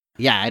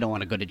Yeah, I don't want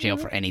to go to jail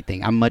for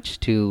anything. I'm much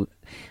too,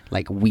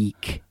 like,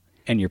 weak.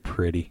 And you're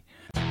pretty.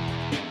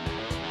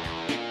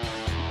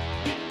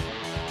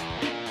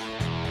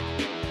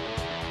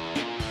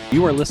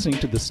 You are listening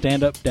to the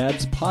Stand Up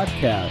Dads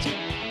podcast.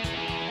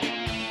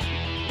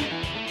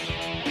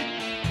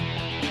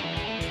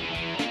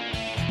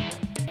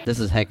 This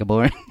is hecka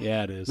boring.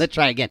 Yeah, it is. Let's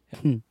try again.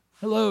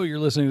 Hello, you're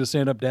listening to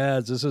Stand Up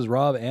Dads. This is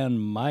Rob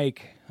and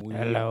Mike. We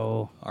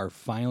Hello. are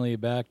finally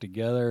back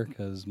together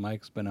because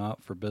Mike's been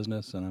out for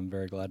business, and I'm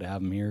very glad to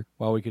have him here.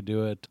 While we could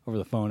do it over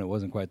the phone, it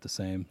wasn't quite the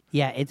same.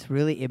 Yeah,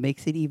 it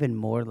makes it even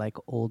more like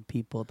old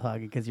people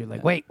talking because you're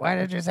like, wait, what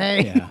did you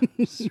say?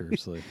 Yeah,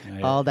 seriously.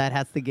 All that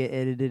has to get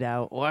edited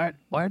out. What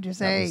did you That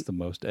say? was the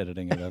most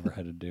editing I've ever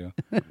had to do.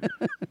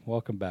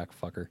 Welcome back,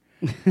 fucker.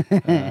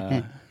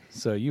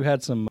 So you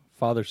had some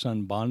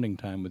father-son bonding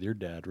time with your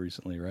dad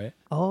recently, right?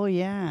 Oh,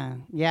 yeah.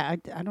 Yeah,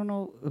 I don't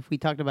know if we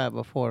talked about it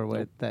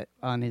before, that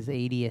on his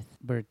 80th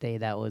birthday,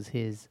 that was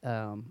his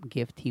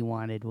gift he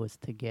wanted was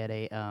to get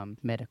a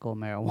medical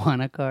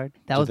marijuana card.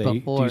 That was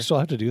before. Do you still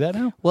have to do that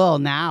now? Well,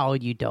 now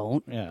you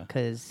don't. Yeah.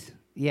 Because,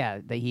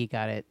 he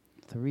got it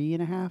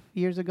 3.5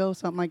 years ago,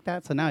 something like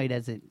that. So now he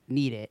doesn't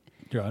need it.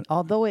 Right.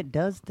 Although it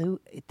does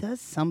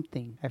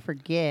something. I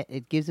forget.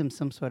 It gives him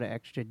some sort of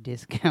extra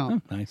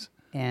discount. Oh, nice.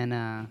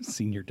 And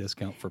Senior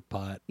discount for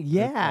pot.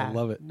 yeah, I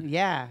love it.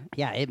 Yeah.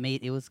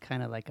 It was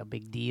kind of like a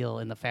big deal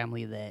in the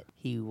family that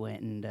he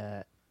went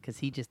and because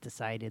he just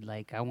decided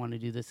like I want to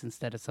do this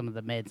instead of some of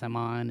the meds I'm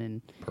on,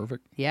 and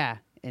Perfect. yeah,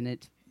 and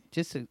it's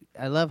just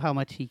I love how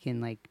much he can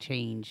like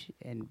change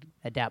and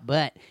adapt.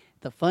 But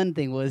the fun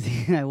thing was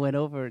I went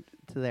over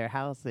to their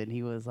house and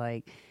he was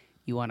like,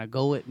 "You want to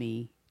go with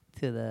me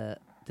to the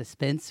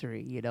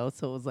dispensary?"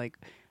 So it was like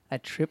a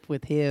trip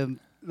with him.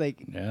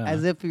 Like,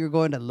 as if we were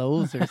going to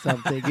Lowe's or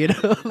something,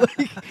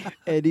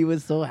 and he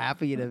was so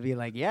happy to be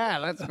like, yeah,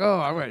 let's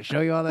go. I'm going to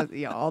show you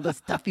all the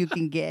stuff you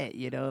can get,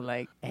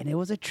 and it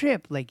was a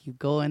trip. Like, you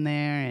go in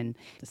there and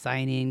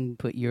sign in,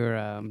 put your,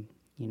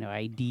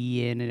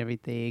 ID in and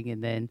everything.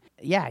 And then,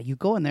 you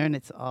go in there and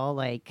it's all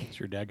like. So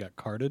your dad got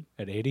carded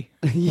at 80?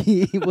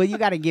 Well, you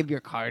got to give your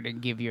card and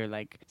give your,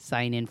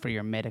 sign in for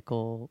your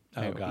medical.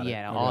 Oh, got it.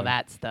 All Okay.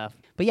 that stuff.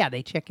 But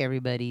they check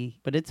everybody.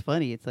 But it's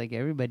funny. It's like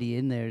everybody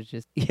in there is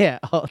just,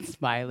 all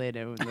smiling.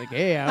 Everyone's like,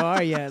 hey, how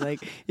are you?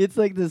 Like, it's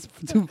like this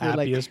super,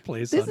 happiest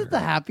place this on is earth. the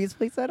happiest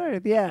place on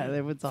earth. Yeah.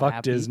 Everyone's all Fuck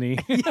happy. Disney.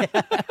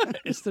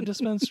 It's the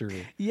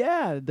dispensary.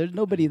 Yeah. There's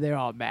nobody there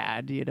all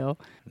mad, It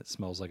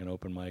smells like an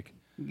open mic.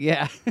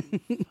 Yeah.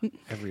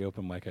 Every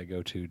open mic I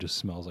go to just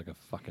smells like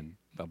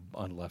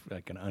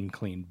like an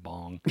unclean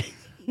bong.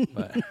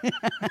 But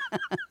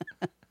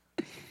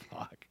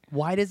fuck.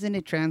 Why doesn't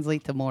it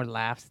translate to more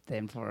laughs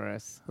than for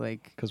us?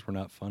 Like, Because we're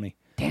not funny.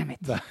 damn it.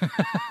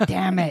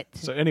 Damn it.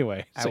 So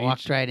anyway. I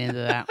walked right into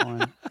that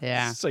one.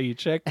 Yeah. So you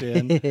checked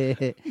in.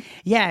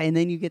 Yeah, and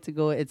then you get to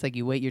go. It's like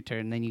you wait your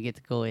turn, then you get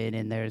to go in,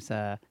 and there's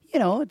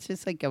it's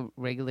just like a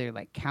regular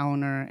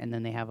counter, and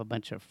then they have a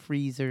bunch of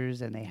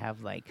freezers, and they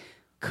have like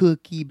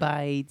cookie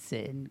bites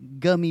and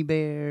gummy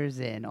bears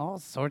and all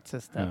sorts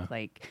of stuff,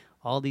 like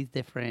all these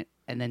different,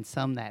 and then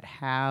some that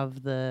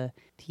have the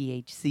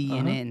THC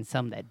in it, and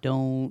some that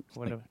don't.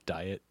 Whatever. Like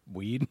diet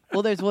weed.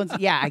 Well, there's ones.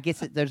 Yeah, I guess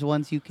there's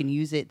ones you can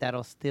use it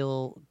that'll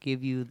still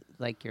give you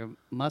like your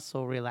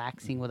muscle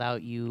relaxing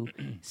without you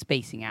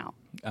spacing out.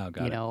 Oh,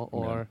 got it.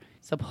 Or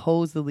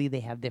supposedly they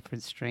have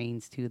different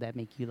strains too that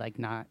make you like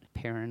not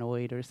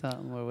paranoid or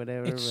something or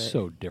whatever. It's but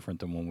so different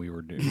than when we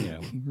were doing. Yeah,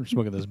 we were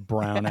smoking this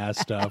brown ass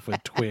stuff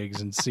with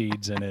twigs and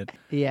seeds in it.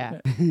 yeah,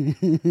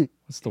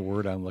 What's the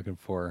word I'm looking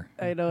for?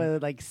 I know,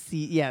 like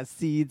seeds.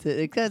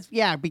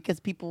 Because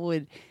people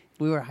would.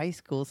 We were high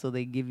school, so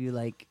they give you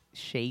like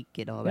shake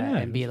and all that, Yeah,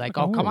 and be it's like,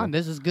 fucking "Oh, come horrible. on,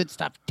 this is good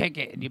stuff. Take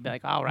it." And you'd be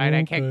like, "All right,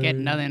 I can't get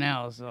Okay. nothing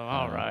else. So,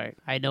 all right,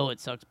 I know it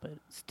sucks, but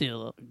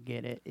still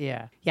get it."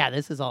 Yeah.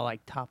 This is all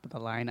like top of the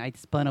line. I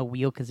spun a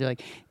wheel because they're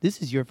like,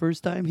 "This is your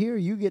first time here.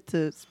 You get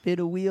to spin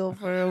a wheel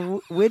for a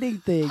winning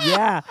thing."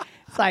 Yeah.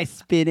 So I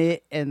spin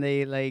it, and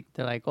they're like,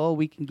 "Oh,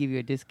 we can give you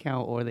a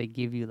discount," or they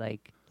give you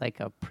like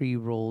a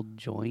pre-rolled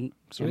joint.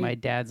 Sweet. And my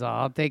dad's all,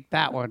 "I'll take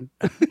that one."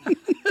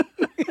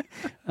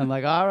 I'm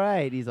like, all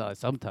right. He's like,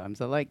 sometimes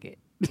I like it.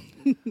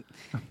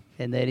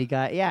 And then he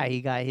got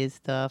his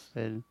stuff.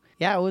 And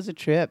yeah, it was a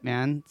trip,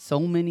 man. So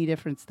many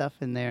different stuff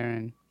in there.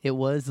 And it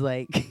was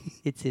like,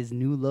 it's his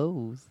new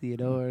Lowe's,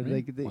 or Right.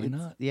 like, Why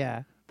not?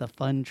 Yeah, the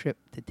fun trip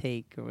to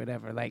take or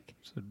whatever. Like,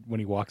 So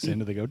when he walks in,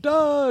 do they go,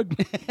 Doug?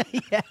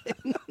 yeah.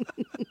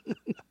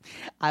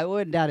 I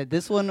wouldn't doubt it.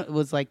 This one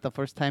was like the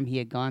first time he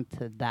had gone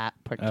to that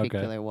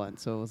particular one.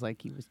 So it was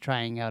like he was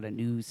trying out a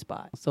new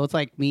spot. So it's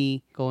like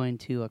me going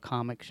to a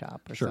comic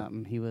shop or Sure.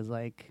 something. He was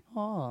like,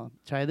 "Oh,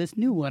 try this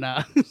new one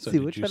out." So See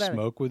did which you one I like.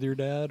 smoke with your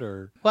dad,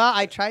 or Well,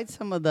 I tried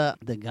some of the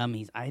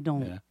gummies. I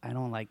don't Yeah.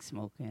 like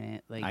smoking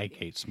it. Like I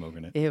hate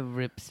smoking it. it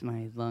rips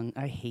my lung.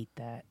 I hate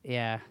that.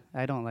 Yeah,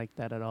 I don't like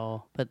that at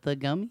all. But the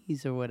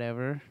gummies or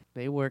whatever,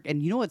 they work.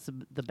 And you know what's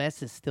the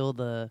best is still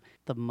the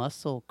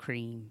muscle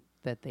cream.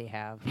 that they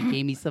have. He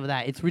gave me some of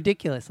that. It's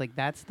ridiculous, like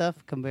that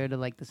stuff compared to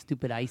like the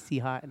stupid icy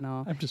hot and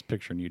all. I'm just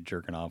picturing you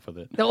jerking off with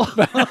it.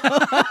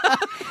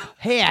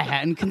 Hey, I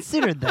hadn't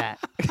considered that.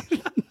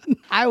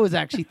 I was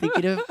actually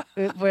thinking of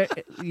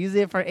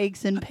using it for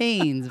aches and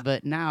pains,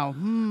 but now,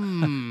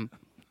 My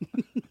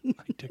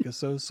dick is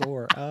so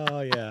sore.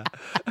 Oh, yeah.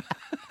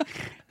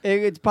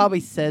 it probably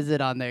says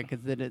it on there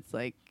because then it's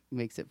like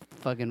makes it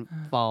fucking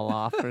fall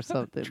off or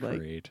something.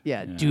 Great. Like,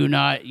 yeah, do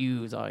not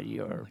use on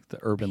your. Like the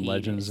urban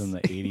legends in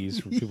penis.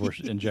 the 80s where people were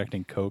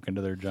injecting coke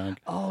into their junk.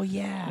 Oh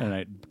yeah, And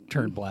I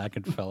turned black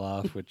and fell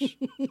off, which,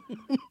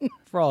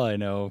 for all I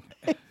know,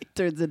 it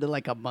turns into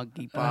like a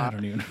monkey I paw.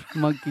 don't even.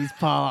 Monkey's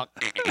paw.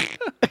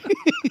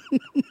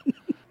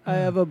 I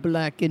have a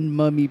blackened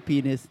mummy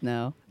penis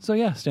now. So,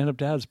 yeah, Stand Up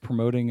Dad's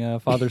promoting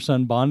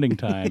father-son bonding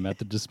time at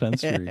the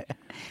dispensary.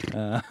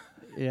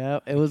 Yeah,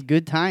 it was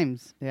good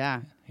times.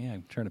 Yeah. Yeah,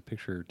 I'm trying to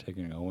picture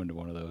taking Owen to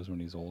one of those when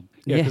he's old.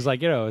 Yeah, Yeah. because,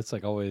 like, you know, it's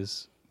like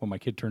always when my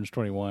kid turns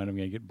 21, I'm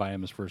going to buy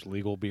him his first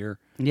legal beer.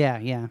 Yeah,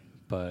 yeah.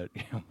 But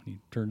you know, when he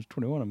turns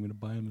 21, I'm going to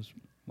buy him his.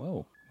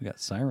 Whoa, we got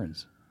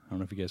sirens. I don't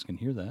know if you guys can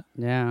hear that.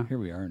 Yeah. Here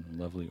we are in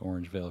lovely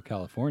Orangevale,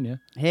 California.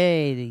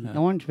 Hey, the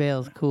Orange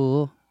Vale's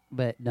cool,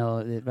 but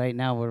no, right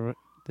now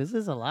this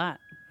is a lot.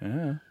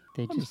 Yeah.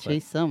 They I'm just just like-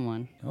 chased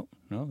someone. Oh,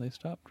 no, they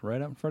stopped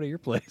right out in front of your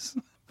place.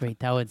 Wait,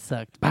 that would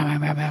suck.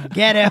 Bam, bam, bam, bam.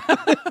 Get him.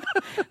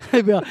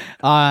 I'd be like,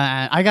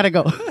 I gotta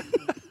go.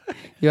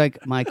 You're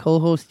like, my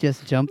co-host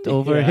just jumped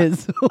over Yeah.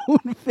 his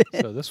own fence.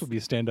 So this will be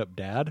Stand Up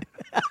Dad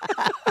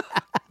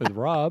with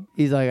Rob.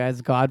 He's like,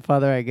 as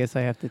godfather, I guess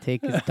I have to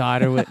take his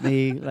daughter with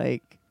me.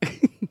 Like,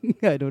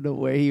 I don't know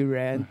where he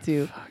ran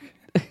to.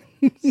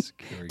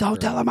 Scary Don't crap.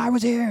 tell him I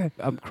was here.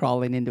 I'm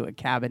crawling into a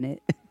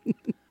cabinet.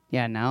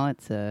 Yeah, now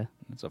it's a.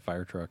 It's a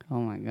fire truck. Oh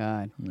my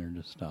god, And they're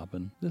just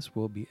stopping. This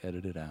will be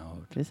edited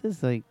out. this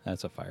is like,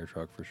 That's a fire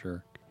truck for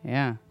sure.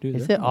 yeah. Dude,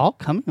 Is they're it all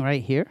coming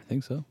right here? I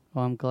think so.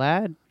 Well, I'm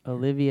glad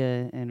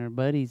Olivia and her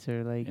buddies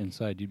are like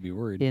Inside, you'd be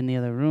worried. in the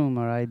other room,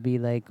 or I'd be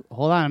like,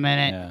 hold on a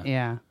minute. Yeah.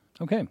 Yeah.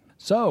 Okay,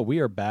 so we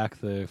are back.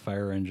 The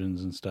fire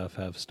engines and stuff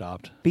have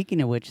stopped.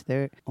 Speaking of which,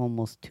 they're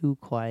almost too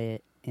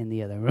quiet in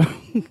the other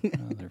room.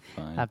 Oh, they're I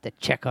fine. have to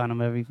check on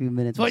them every few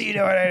minutes. What are you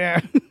doing in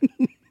there?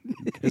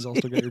 You guys all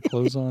still got your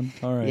clothes on?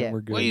 All right, Yeah.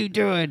 we're good. What are you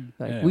doing?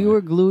 Like, Yeah, we like-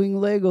 were gluing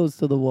Legos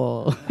to the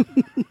wall.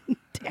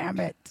 Damn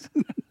it.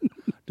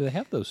 Do they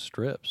have those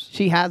strips?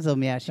 She has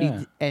them, yeah.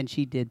 Yeah. And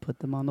she did put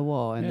them on the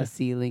wall and Yeah. the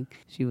ceiling.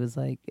 She was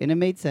like, and it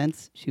made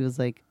sense. She was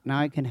like, now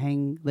I can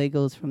hang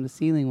Legos from the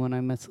ceiling when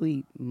I'm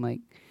asleep. I'm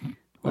like,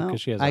 Well, 'cause well,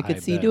 she has a I high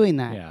could see bed. doing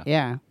that. Yeah.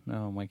 Yeah.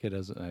 No, my kid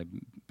has. I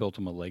built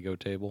him a Lego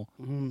table,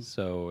 Mhm.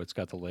 so it's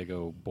got the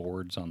Lego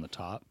boards on the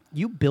top.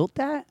 You built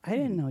that? I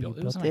didn't know you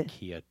It was built an it.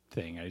 IKEA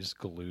thing. I just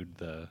glued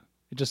the.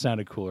 It just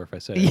sounded cooler if I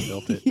said I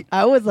built it.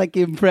 I was like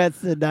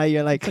impressed, and now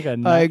you're like, It's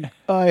like a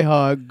I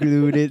hot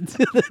glued it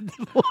to the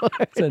floor.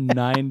 It's a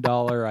 $9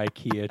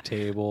 IKEA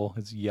table.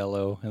 It's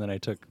yellow, and then I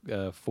took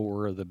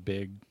 4 of the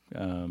big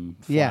flat.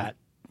 Yeah.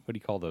 What do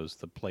you call those?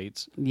 The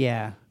plates.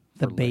 Yeah,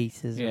 the for, like-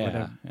 bases or Yeah,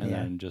 whatever. and yeah.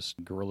 then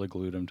just Gorilla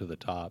glued them to the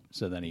top.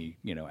 So then he,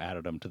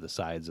 added them to the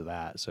sides of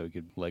that, so he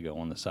could Lego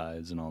on the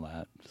sides and all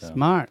that. So.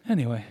 Smart.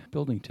 Anyway,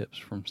 building tips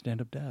from Stand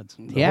Up Dads.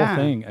 The Yeah.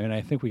 whole thing. I mean,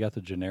 I think we got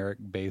the generic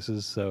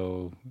bases,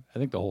 so I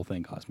think the whole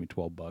thing cost me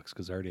 $12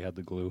 because I already had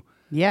the glue.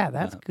 Yeah,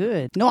 that's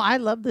good. No, I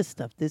love this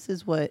stuff. This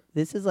is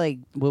like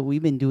what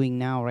we've been doing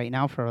right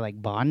now for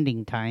like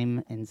bonding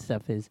time and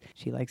stuff. Is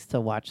she likes to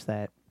watch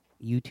that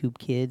YouTube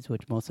Kids,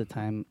 which most of the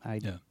time I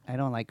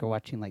don't like her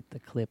watching like the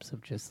clips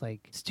of just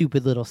like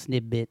stupid little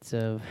snippets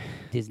of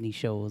Disney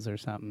shows or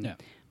something. Yeah.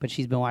 But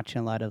she's been watching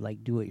a lot of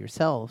like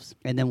do-it-yourselves,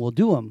 and then we'll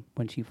do them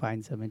when she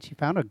finds them. And she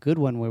found a good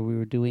one where we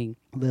were doing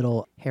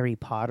little Harry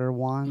Potter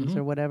wands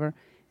or whatever.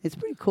 It's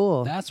pretty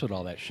cool. That's what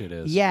all that shit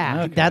is.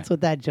 Yeah, Okay. that's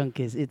what that junk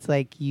is. It's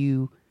like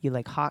you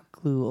like hot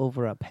glue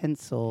over a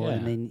pencil,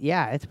 and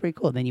Yeah. then it's pretty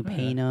cool. Then you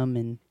paint them,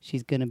 and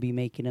she's gonna be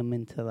making them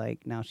into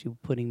like now she's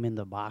putting them in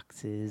the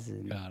boxes.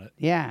 And Got it.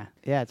 yeah,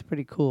 it's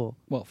pretty cool.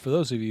 Well, for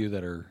those of you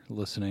that are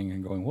listening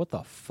and going, what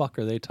the fuck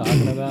are they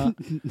talking about?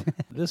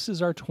 This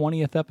is our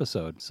 20th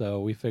episode.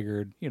 So we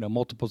figured,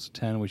 multiples of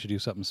 10, we should do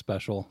something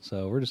special.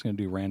 So we're just going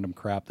to do random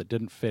crap that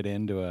didn't fit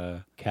into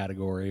a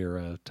category or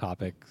a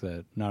topic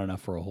that not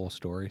enough for a whole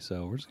story.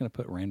 So we're just going to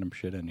put random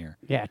shit in here.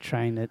 Yeah,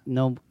 trying to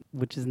know,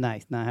 which is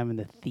nice, not having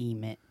to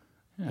theme it.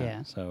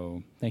 Yeah.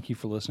 So thank you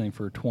for listening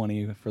for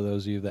 20 for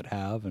those of you that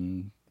have.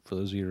 And for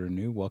those of you that are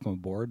new, welcome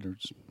aboard.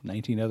 There's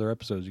 19 other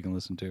episodes you can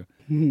listen to.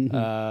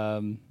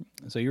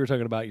 So you were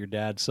talking about your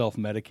dad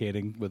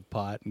self-medicating with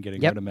pot and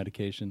getting Yep. rid of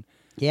medication.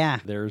 Yeah,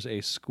 There's a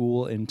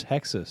school in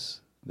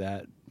Texas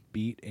that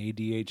beat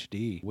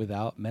ADHD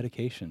without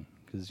medication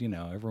because,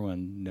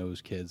 everyone knows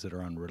kids that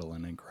are on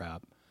Ritalin and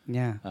crap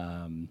yeah,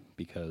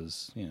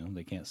 because,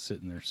 they can't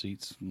sit in their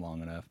seats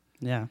long enough.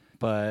 yeah.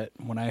 But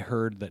when I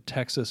heard that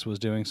Texas was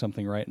doing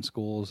something right in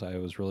schools, I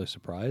was really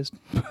surprised.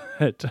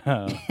 But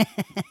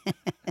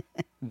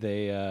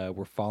They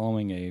were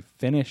following a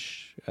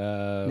Finnish.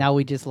 Now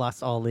we just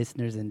lost all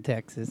listeners in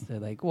Texas. They're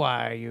like,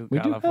 "Why are you We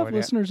do California?" have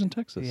listeners in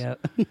Texas. Yeah.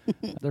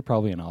 They're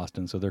probably in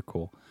Austin, so they're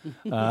cool.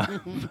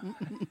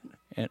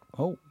 And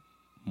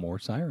more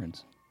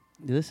sirens.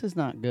 This is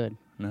not good.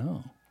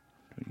 No.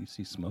 Do you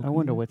see smoke? I in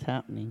wonder there? what's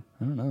happening.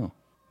 I don't know.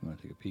 You want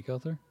to take a peek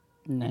out there?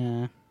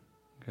 Nah.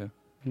 Okay.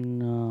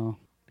 No.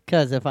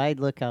 Because if I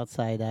look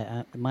outside,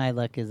 my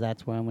luck is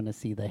that's where I'm going to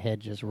see the head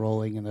just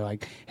rolling, and they're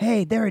like,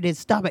 "Hey, there it is!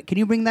 Stop it! Can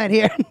you bring that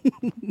here?"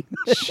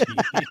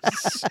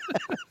 Jeez.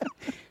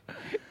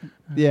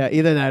 Yeah,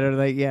 either that or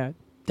like, yeah,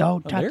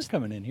 don't They're touch,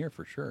 coming in here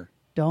for sure.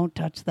 don't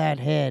touch that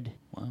head.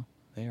 Wow.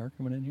 They are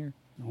coming in here.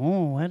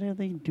 Oh, what are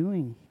they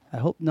doing? I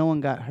hope no one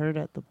got hurt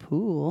at the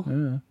pool.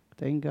 Yeah.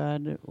 Thank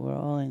God we're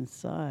all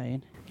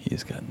inside.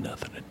 He's got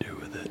nothing to do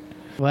with it.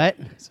 What?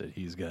 I said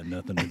he's got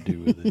nothing to do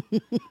with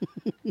it.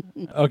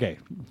 Okay,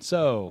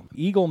 so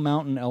Eagle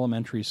Mountain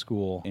Elementary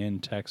School in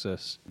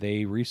Texas,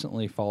 they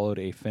recently followed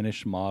a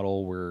Finnish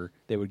model where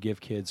they would give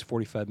kids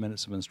 45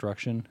 minutes of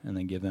instruction and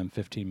then give them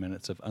 15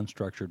 minutes of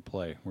unstructured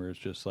play, where it's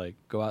just like,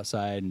 go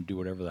outside and do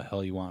whatever the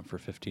hell you want for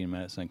 15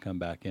 minutes and come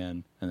back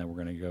in, and then we're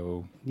going to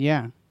go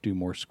Yeah. do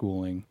more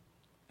schooling.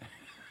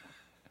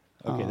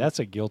 Okay, Aw. that's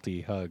a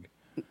guilty hug.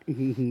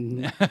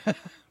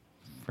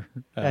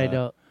 I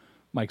don't.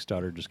 Mike's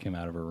daughter just came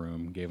out of her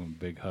room, gave him a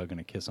big hug and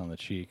a kiss on the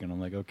cheek, and I'm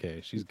like,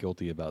 okay, she's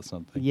guilty about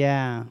something.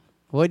 Yeah.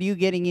 What are you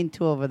getting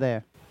into over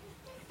there?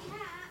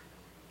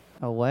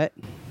 A what?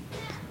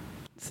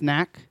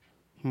 Snack?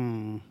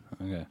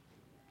 Okay.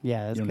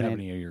 Yeah, that's You don't gonna have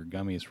any of your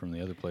gummies from the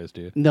other place,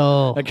 do you?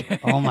 No. Okay.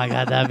 Oh my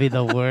God, that'd be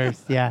the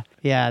worst. Yeah.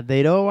 Yeah.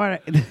 They don't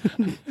want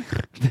to.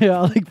 They're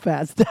all like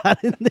passed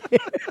out in there.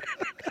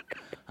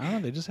 I don't know.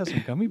 They just have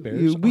some gummy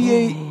bears. We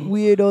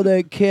ate all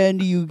that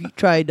candy you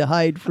tried to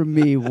hide from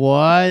me.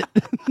 What?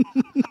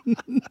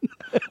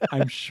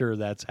 I'm sure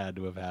that's had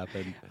to have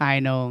happened. I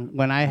know.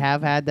 When I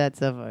have had that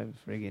stuff, I've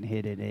friggin'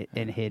 hidden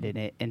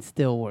it and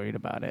still worried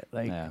about it.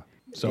 Like, Yeah.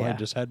 So I Yeah.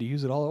 just had to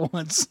use it all at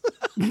once.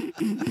 yeah,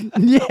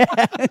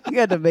 you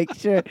got to make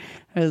sure.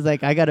 I was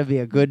like, I got to be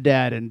a good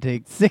dad and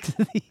take 6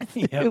 of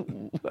these. Yep.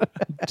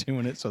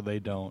 Doing it so they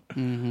don't.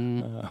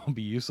 Mm-hmm. I'll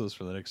be useless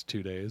for the next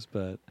 2 days.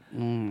 But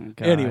God.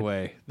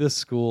 anyway, this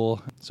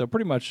school, so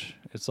pretty much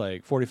it's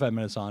like 45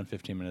 minutes on,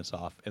 15 minutes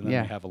off. And then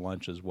Yeah. they have a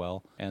lunch as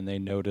well. And they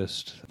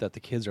noticed that the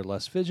kids are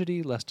less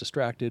fidgety, less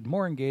distracted,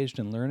 more engaged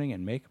in learning,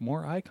 and make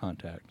more eye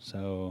contact.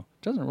 So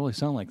it doesn't really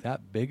sound like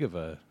that big of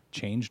a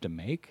change to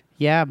make.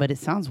 Yeah, but it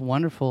sounds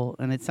wonderful,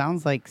 and it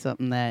sounds like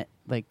something that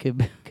like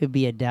could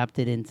be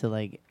adapted into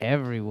like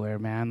everywhere,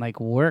 man. Like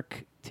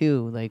work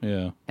too. Like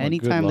Yeah. Well,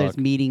 anytime good there's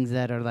luck. meetings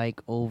that are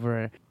like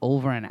over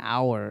an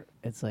hour,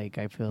 it's like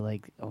I feel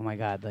like, oh my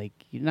God, like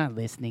you're not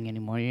listening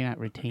anymore. You're not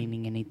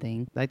retaining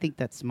anything. I think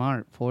that's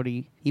smart.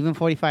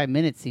 45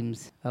 minutes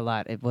seems a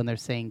lot when they're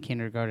saying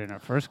kindergarten or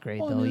first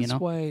grade, Well, though. and You that's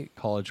know? why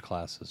college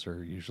classes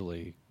are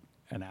usually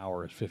an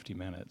hour is 50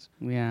 minutes.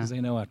 Yeah. Because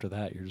they know after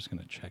that you're just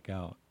going to check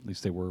out. At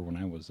least they were when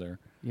I was there.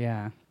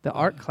 Yeah, the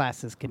art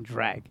classes can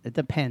drag. It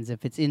depends.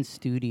 If it's in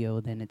studio,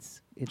 then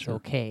it's Sure.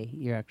 okay.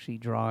 You're actually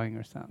drawing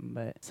or something.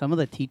 But some of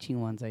the teaching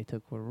ones I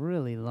took were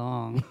really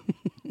long.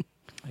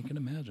 I can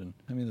imagine.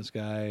 I mean, this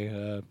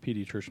guy,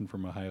 pediatrician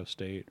from Ohio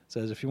State,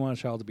 says if you want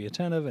a child to be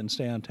attentive and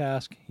stay on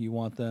task, if you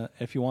want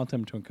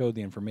them to encode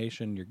the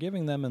information you're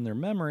giving them in their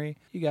memory,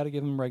 you got to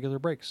give them regular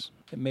breaks.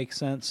 It makes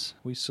sense.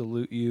 We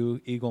salute you,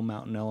 Eagle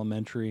Mountain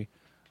Elementary.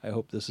 I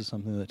hope this is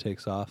something that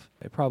takes off.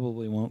 It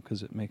probably won't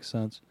because it makes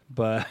sense,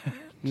 but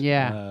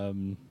Yeah.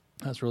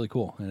 that's really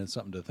cool, and it's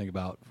something to think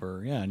about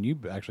for, and you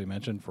actually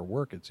mentioned for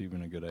work, it's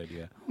even a good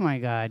idea. Oh my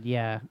God,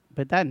 yeah.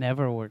 But that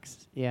never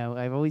works. Yeah,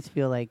 I always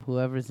feel like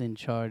whoever's in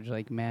charge,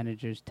 like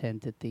managers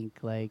tend to think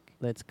like,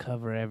 let's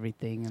cover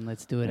everything and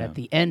let's do it Yeah. at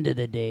the end of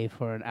the day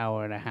for an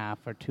hour and a half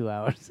or 2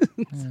 hours.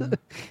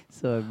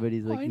 So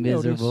everybody's like I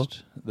miserable.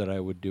 noticed that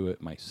I would do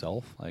it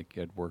myself. Like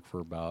I'd work for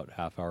about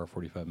half hour,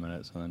 45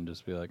 minutes, and then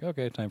just be like,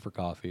 okay, time for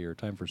coffee or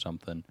time for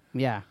something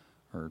Yeah,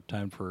 or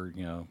time for,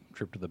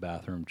 trip to the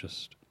bathroom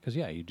just because,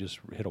 you just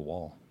hit a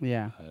wall.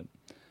 yeah. But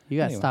You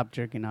gotta Anyway. stop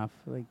jerking off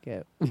like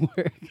at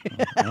work.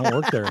 I don't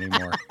work there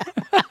anymore.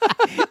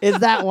 Is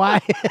that why?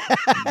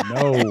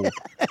 No.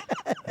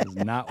 That's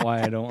not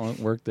why I don't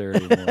work there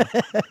anymore.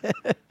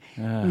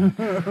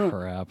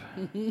 Crap.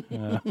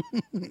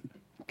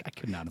 I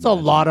could not It's a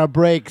imagine. lot of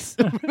breaks.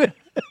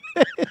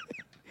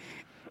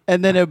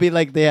 And then it'll be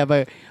like they have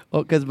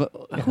because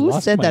who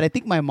lost said my- that? I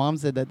think my mom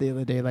said that the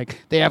other day.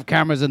 Like they have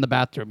cameras in the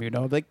bathroom,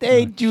 Like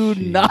they do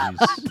not.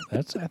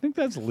 Jeez. I think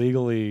that's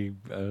legally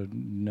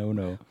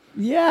no.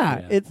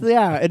 Yeah,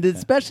 Yeah. and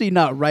especially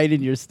not right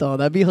in your stall.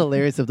 That'd be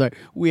hilarious if they're like,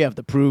 we have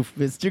the proof,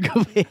 Mr.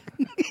 Govain.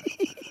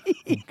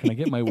 Can I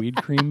get my weed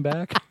cream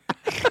back?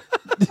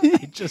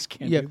 I just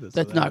can't Yeah, do this.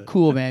 that's without not it.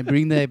 cool, man.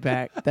 Bring that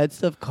back. That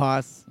stuff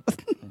costs.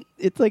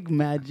 It's like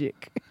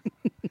magic.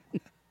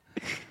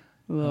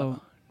 Oh,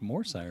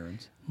 More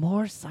sirens.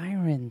 More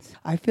sirens.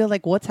 I feel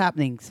like what's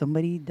happening?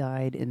 Somebody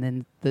died, and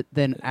then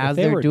then as If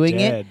they they're were doing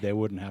dead, it, they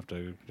wouldn't have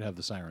to have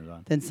the sirens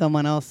on. then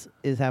someone else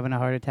is having a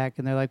heart attack,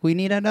 and they're like, "We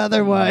need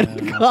another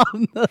one. Yeah. Call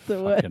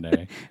another one." Fucking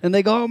A. And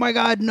they go, "Oh my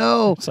God,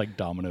 no!" It's like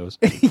dominoes.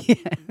 Yeah.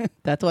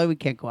 That's why we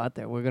can't go out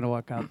there. We're gonna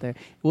walk out there.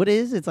 What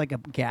is? It's like a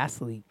gas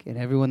leak, and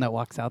everyone that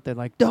walks out there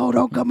like, "No,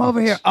 don't come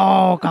over here."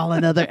 Oh, call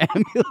another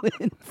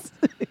ambulance.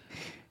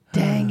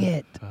 Dang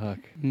it. Fuck.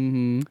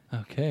 Mm-hmm.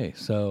 Okay,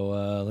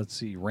 so let's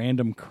see.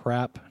 Random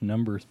crap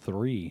number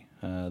 3.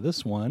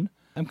 This one,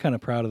 I'm kind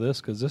of proud of this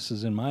because this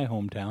is in my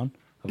hometown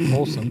of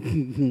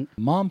Folsom.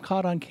 Mom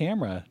caught on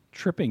camera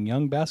tripping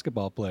young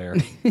basketball player.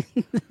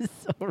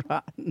 So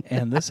rotten.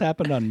 And this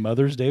happened on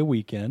Mother's Day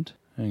weekend.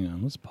 Hang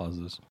on, let's pause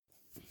this.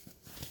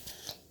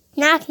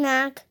 Knock,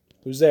 knock.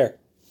 Who's there?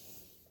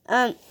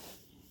 1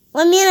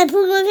 minute, I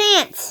pooped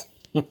my pants.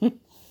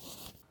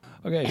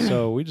 Okay,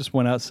 so we just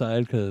went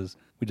outside because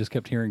we just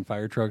kept hearing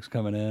fire trucks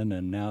coming in,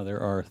 and now there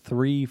are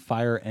 3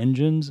 fire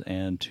engines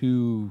and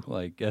 2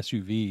 like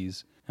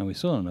SUVs, and we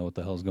still don't know what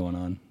the hell's going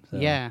on. So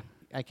Yeah,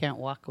 I can't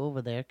walk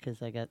over there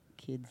because I got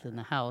kids in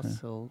the house.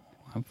 So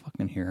I'm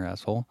fucking here,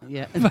 asshole.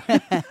 yeah.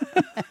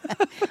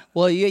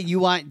 Well, do you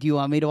want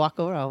me to walk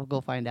over? I'll go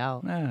find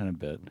out. In a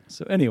bit.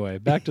 So anyway,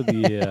 back to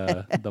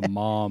the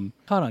mom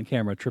caught on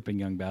camera tripping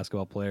young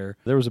basketball player.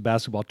 There was a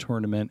basketball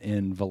tournament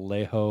in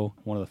Vallejo.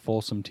 One of the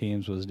Folsom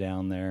teams was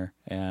down there,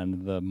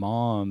 and the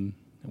mom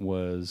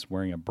was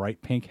wearing a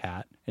bright pink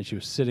hat, and she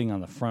was sitting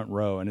on the front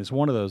row. And it's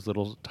one of those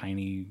little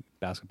tiny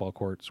basketball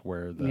courts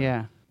where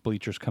the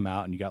bleachers come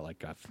out, and you got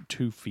like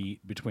 2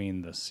 feet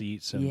between the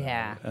seats. And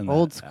and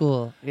old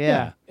school.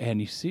 Yeah. And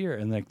you see her,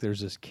 and like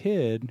there's this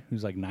kid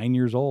who's like 9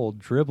 years old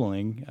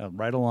dribbling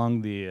right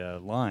along the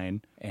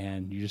line,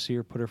 and you just see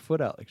her put her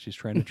foot out like she's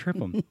trying to trip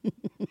him.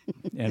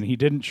 And he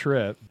didn't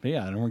trip. But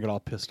yeah, and everyone got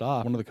all pissed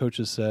off. One of the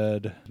coaches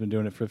said he's been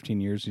doing it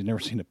 15 years. He's never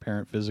seen a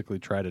parent physically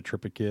try to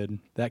trip a kid.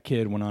 That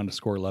kid went on to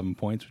score 11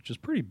 points, which is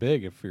pretty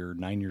big if you're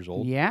 9 years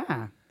old.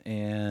 Yeah.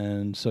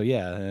 And so,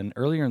 yeah, and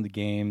earlier in the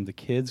game, the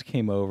kids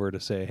came over to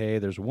say, hey,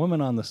 there's a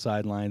woman on the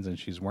sidelines, and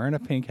she's wearing a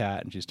pink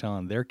hat, and she's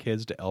telling their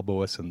kids to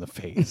elbow us in the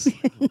face.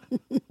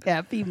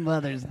 Happy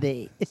Mother's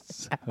Day.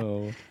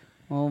 So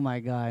Oh, my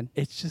God.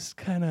 it's just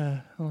kind of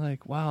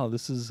like, wow,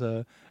 this is...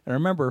 and I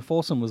remember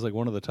Folsom was like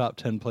one of the top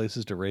 10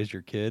 places to raise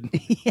your kid.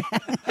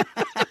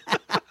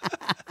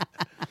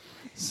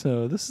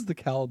 So this is the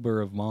caliber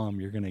of mom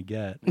you're going to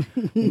get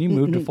when you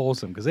move to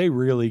Folsom, because they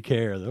really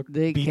care. They'll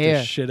They beat care.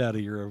 the shit out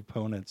of your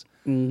opponents.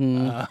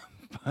 Mm-hmm.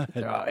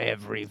 But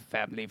Every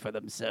family for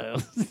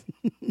themselves.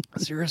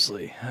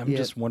 seriously, I'm Yeah.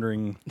 just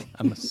wondering.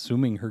 I'm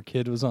assuming her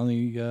kid was on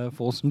the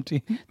Folsom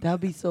team. That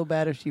would be so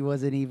bad if she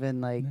wasn't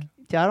even like,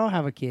 I don't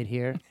have a kid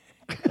here.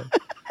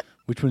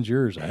 Which one's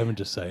yours? I haven't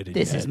decided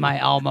This yet. is my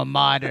alma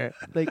mater.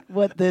 Like,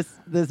 what, this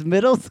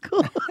middle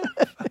school?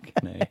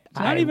 It's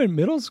not even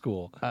middle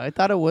school. I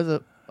thought it was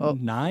a,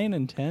 9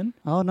 and 10?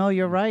 oh, no,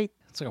 you're right.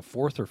 It's like a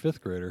 4th or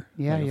 5th grader.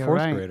 Yeah, like a you're 4th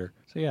right. grader.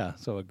 So yeah,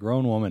 so a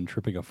grown woman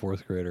tripping a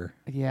 4th grader.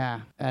 Yeah.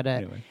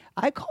 Anyway.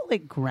 I call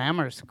it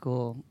grammar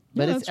school,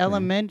 but Yeah, it's that's great.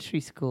 elementary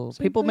school.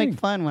 Same People thing. make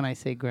fun when I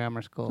say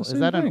grammar school. The Is same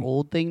that an thing.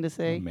 old thing to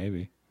say? Well,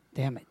 maybe.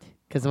 Damn it.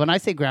 Because when I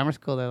say grammar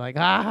school, they're like,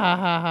 ha, ha,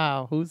 ha,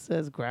 ha. Who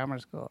says grammar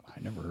school?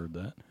 I never heard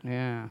that.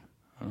 Yeah.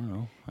 I don't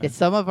know. It's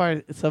some of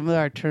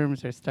our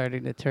terms are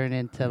starting to turn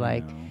into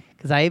like,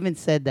 because I even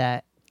said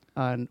that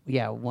on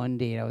one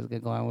date I was gonna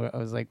go on where I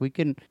was like, we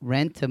can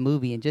rent a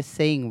movie, and just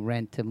saying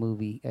rent a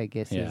movie I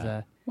guess is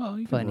a well,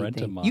 you can funny rent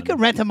thing. them on. You can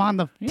rent them on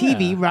the Yeah,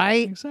 TV,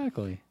 right?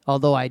 Exactly.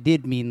 Although I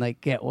did mean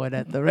like get one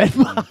at the Red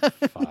Box,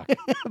 Fuck.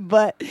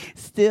 but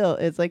still,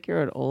 it's like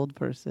you're an old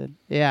person.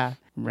 Yeah,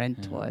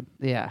 rent one.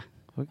 Yeah.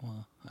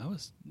 Well,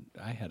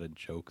 I had a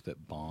joke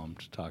that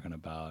bombed talking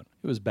about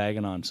it was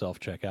bagging on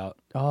self-checkout,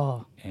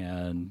 Oh,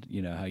 and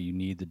you know how you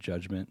need the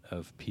judgment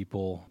of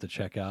people to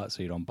check out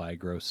so you don't buy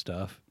gross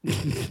stuff.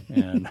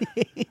 And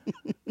I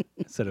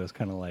said it was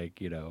kind of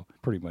like, you know,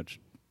 pretty much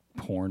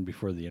porn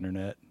before the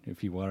internet.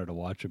 If you wanted to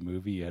watch a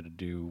movie, you had to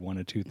do one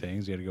of 2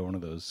 things. You had to go to one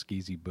of those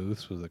skeezy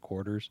booths with the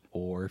quarters,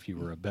 or if you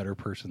were a better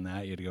person than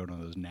that, you had to go to one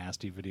of those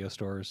nasty video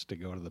stores to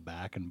go to the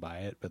back and buy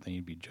it, but then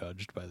you'd be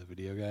judged by the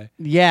video guy.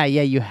 yeah.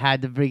 You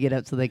had to bring it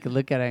up so they could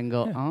look at it and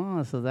go,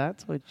 oh, so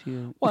that's what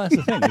you. Well, that's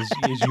the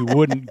thing is you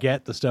wouldn't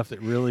get the stuff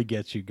that really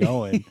gets you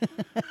going.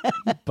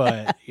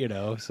 But, you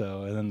know,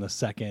 so, and then the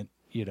second,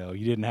 you know,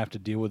 you didn't have to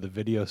deal with the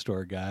video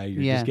store guy.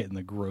 You're Yeah. just getting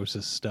the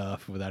grossest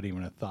stuff without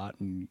even a thought,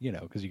 and, you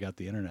know, because you got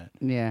the internet.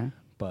 Yeah.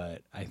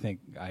 But I think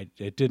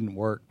it didn't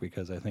work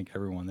because I think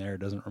everyone there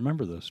doesn't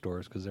remember those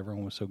stores because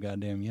everyone was so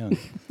goddamn young.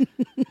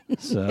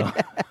 So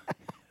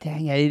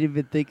Dang, I didn't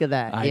even think of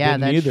that. I Yeah,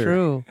 didn't that's either.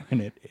 true.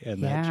 and that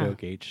Yeah.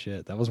 joke ate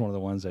shit. That was one of the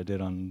ones I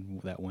did on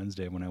that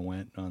Wednesday when I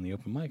went on the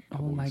open mic. a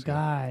couple Oh my weeks ago.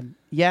 God.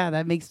 Yeah,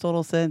 that makes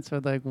total sense. For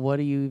like, what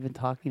are you even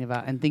talking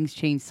about? And things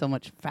change so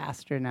much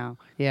faster now.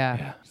 Yeah.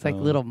 Yeah, It's like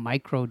so- little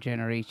micro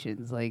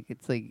generations. Like,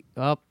 it's like,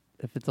 oh,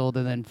 If it's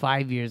older than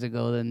 5 years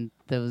ago, then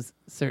those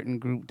certain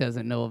group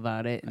doesn't know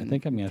about it. I and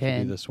think I'm going to have to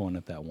 10. do this one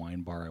at that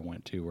wine bar I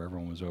went to where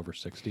everyone was over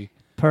 60.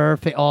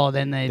 Perfect. Oh,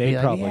 then they'd They'd be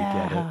like, probably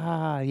yeah,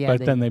 get it. yeah.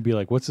 But then they'd be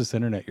like, "What's this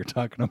internet you're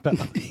talking about?"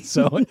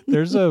 So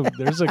there's a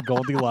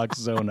Goldilocks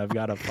zone I've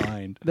got to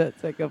find.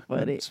 that's like a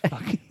funny It's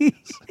fucking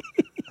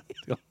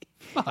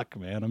fuck,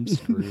 man, I'm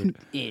screwed.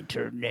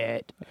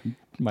 internet.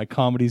 My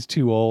comedy's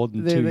too old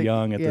and They're too like-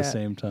 young at the yeah.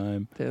 same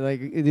time. They're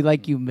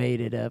like you made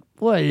it up.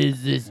 What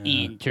is this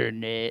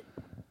internet?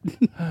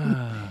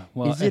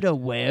 Well, Is it a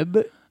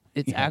web?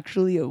 It's Yeah.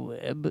 actually a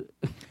web.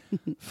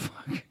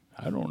 fuck.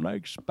 I don't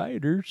like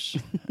spiders.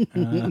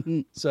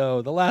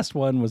 So the last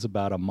one was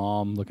about a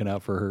mom looking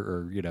out for her,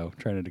 or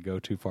trying to go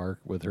too far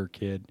with her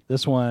kid.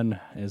 This one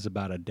is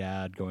about a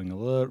dad going a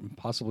little,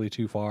 possibly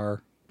too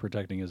far,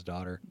 protecting his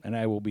daughter. And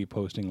I will be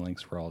posting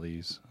links for all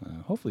these.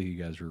 Hopefully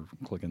you guys are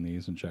clicking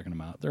these and checking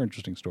them out. They're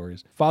interesting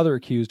stories. Father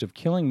accused of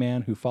killing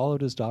man who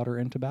followed his daughter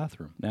into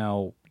bathroom.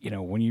 Now,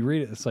 when you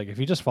read it, it's like if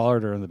you just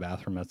followed her in the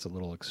bathroom, that's a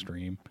little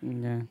extreme.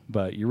 Yeah.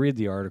 But you read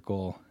the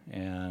article,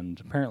 and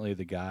apparently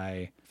the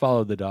guy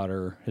followed the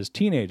daughter, his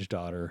teenage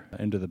daughter,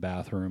 into the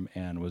bathroom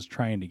and was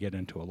trying to get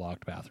into a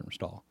locked bathroom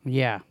stall.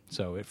 Yeah.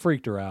 So it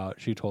freaked her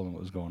out. She told him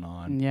what was going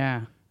on.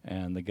 Yeah.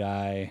 And the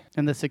guy,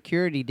 And the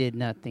security did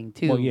nothing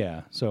too. well,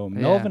 yeah. So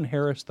Melvin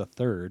Harris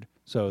III.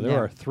 So there Yeah.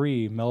 are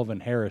 3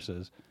 Melvin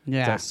Harrises.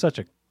 Yeah. That's such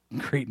a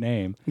great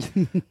name.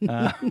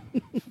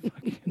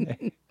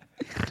 Fucking-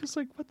 just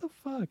like, what the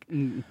fuck?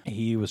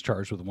 He was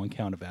charged with 1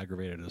 count of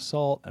aggravated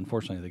assault.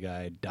 Unfortunately, the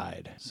guy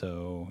died.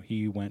 So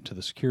he went to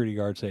the security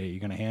guard, say, "Hey, you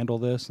going to handle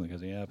this?" And they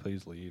goes, "Yeah,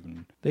 please leave."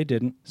 And they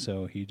didn't.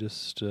 So he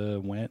just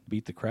went,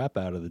 beat the crap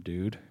out of the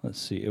dude. Let's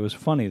see. It was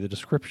funny. The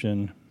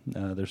description,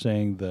 they're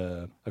saying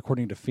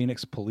according to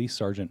Phoenix Police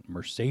Sergeant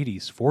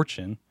Mercedes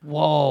Fortune.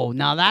 Whoa.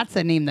 Now that's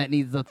a name that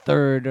needs the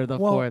third or the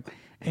fourth.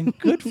 And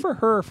good for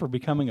her for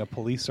becoming a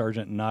police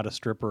sergeant and not a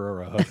stripper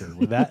or a hooker.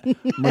 With that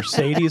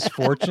Mercedes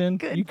Fortune,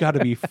 you got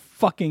to be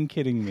fucking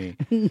kidding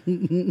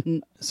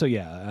me. So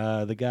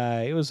yeah, the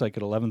guy, it was like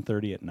at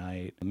 11:30 at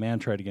night. The man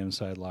tried to get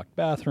inside locked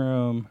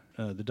bathroom.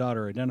 The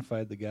daughter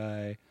identified the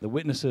guy. The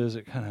witnesses,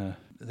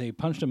 they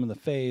punched him in the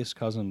face,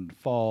 caused him to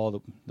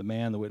fall.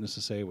 The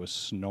witnesses say, was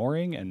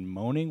snoring and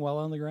moaning while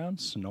on the ground.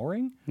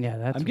 Snoring? Yeah,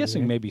 that's I'm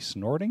guessing weird. maybe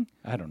snorting.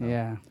 I don't know.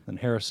 Yeah. Then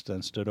Harris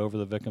then stood over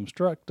the victim,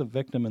 struck the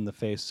victim in the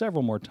face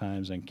several more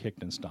times, and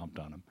kicked and stomped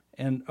on him.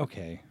 And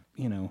okay,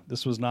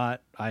 this was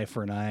not eye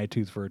for an eye,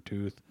 tooth for a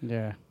tooth,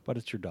 Yeah. but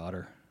it's your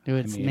daughter. It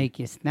would I mean, make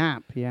you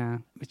snap. Yeah.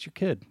 It's your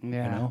kid.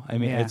 Yeah. I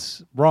mean, Yeah.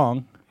 it's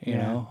wrong,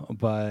 Yeah.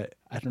 but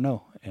I don't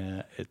know.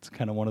 It's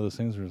kind of one of those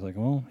things where it's like,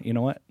 well, you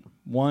know what?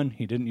 One,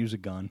 he didn't use a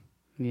gun.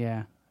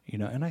 Yeah.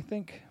 And I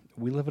think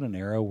we live in an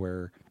era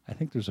where I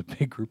think there's a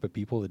big group of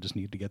people that just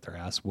need to get their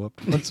ass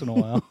whooped once in a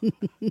while.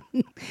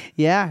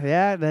 Yeah.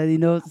 Yeah.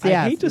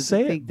 I hate to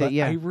say think it, that, but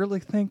yeah. I really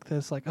think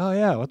that's like, oh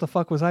yeah, what the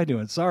fuck was I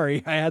doing?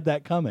 Sorry, I had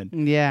that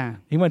coming. Yeah.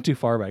 He went too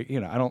far back.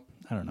 I don't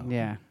know.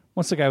 Yeah.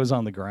 Once the guy was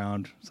on the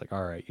ground, it's like,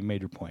 all right, you made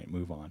your point,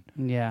 move on.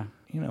 Yeah.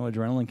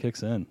 Adrenaline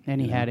kicks in.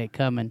 And he had it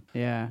coming.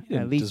 Yeah. He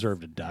didn't At least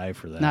deserve to die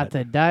for that. not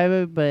to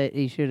die, but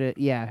he should have.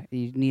 Yeah.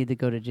 He needed to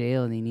go to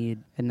jail,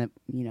 and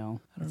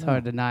it's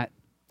hard to not.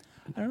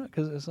 I don't know,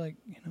 because it's like,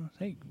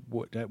 hey,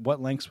 at what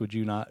lengths would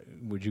you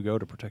go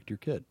to protect your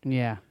kid?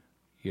 Yeah.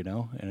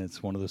 And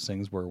it's one of those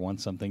things where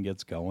once something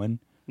gets going,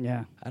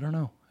 Yeah. I don't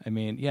know. I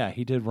mean, yeah,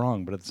 he did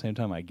wrong, but at the same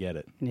time, I get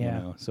it.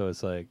 Yeah. So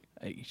it's like,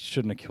 he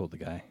shouldn't have killed the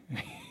guy.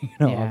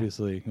 Yeah.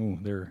 Obviously,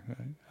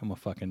 I'm a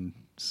fucking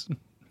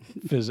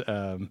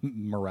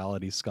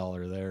morality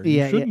scholar there.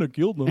 Yeah, You shouldn't have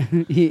killed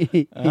him.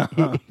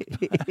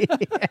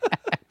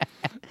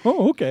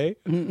 Oh, okay.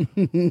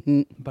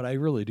 But I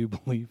really do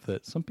believe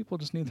that some people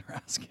just need their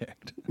ass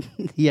kicked.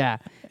 Yeah.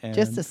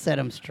 Just And- to set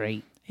him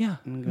straight. Yeah,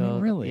 And I mean, go,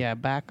 really. Yeah.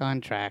 Back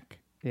on track.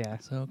 Yeah.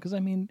 So, because I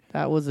mean,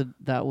 That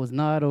was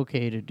not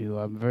okay to do.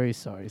 I'm very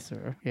sorry,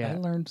 sir. I Yeah.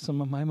 learned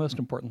some of my most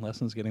important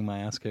lessons getting my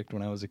ass kicked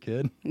when I was a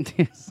kid.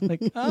 It's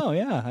like, oh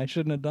yeah, I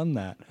shouldn't have done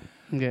that.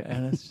 Yeah.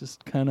 And it's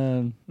just kind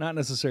of not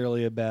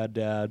necessarily a bad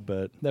dad,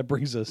 but that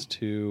brings us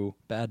to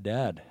bad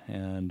dad.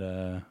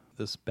 And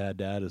this bad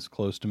dad is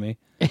close to me.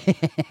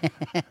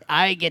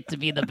 I get to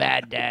be the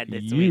bad dad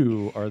this week.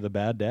 You are the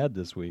bad dad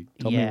this week.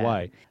 Tell me Yeah.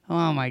 why.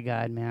 Oh my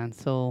God, man.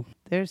 So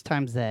there's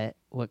times that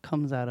what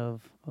comes out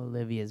of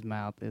Olivia's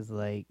mouth is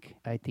like,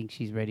 I think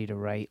she's ready to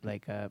write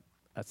like a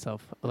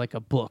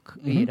book,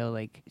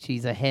 like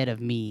she's ahead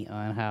of me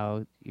on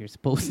how you're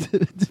supposed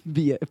to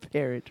be a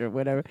parent or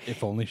whatever.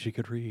 If only she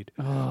could read.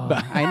 Oh,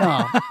 I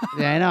know.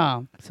 I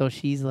know. So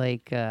she's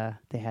like,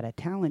 they had a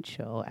talent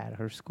show at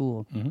her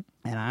school. Mhm.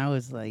 And I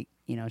was like,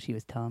 she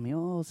was telling me,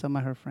 oh, some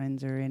of her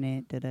friends are in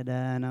it, da-da-da.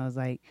 And I was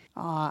like,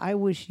 oh, I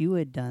wish you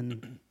had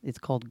done, it's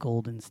called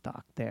Golden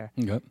Stock there.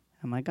 Yep.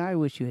 I'm like, I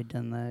wish you had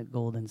done the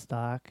Golden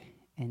Stock.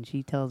 And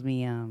she tells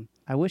me,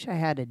 I wish I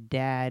had a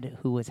dad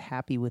who was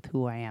happy with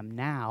who I am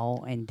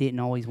now and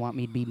didn't always want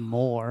me to be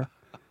more.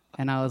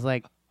 And I was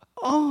like,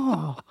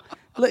 oh,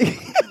 like,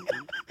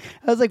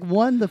 I was like,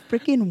 the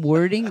freaking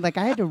wording, like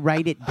I had to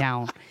write it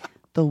down.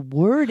 the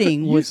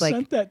wording You was sent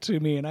like that to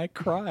me and I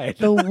cried.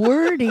 the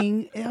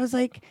wording. I was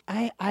like,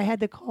 I had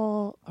to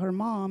call her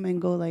mom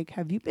and go like,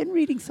 have you been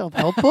reading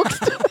self-help books?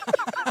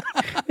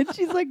 And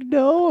she's like,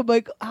 no. I'm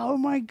like, oh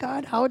my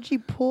God, how would she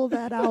pull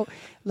that out?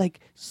 Like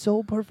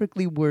so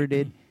perfectly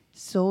worded.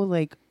 So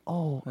like,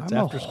 oh, That's I'm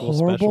a after-school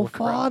horrible special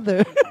crap.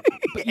 father.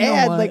 But you know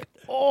And what? like,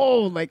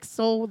 oh, like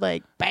so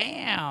like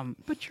bam.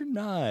 But you're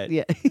not.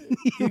 Yeah.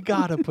 You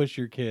gotta push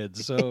your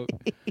kids. So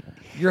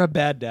you're a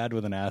bad dad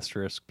with an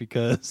asterisk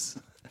because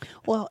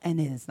Well, and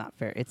it's not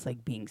fair. It's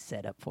like being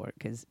set up for it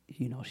because,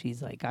 you know,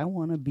 she's like, I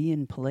want to be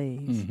in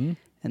plays. Mhm.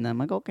 And I'm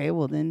like, okay,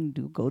 well, then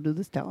go to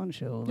this talent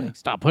show. Like,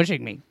 stop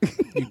pushing me.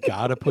 you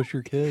gotta push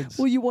your kids.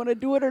 Well, you want to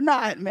do it or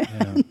not, man?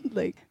 Yeah.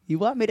 Like, you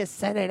want me to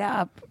set it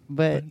up,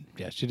 but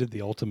Yeah, she did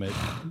the ultimate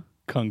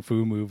kung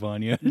fu move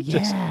on you.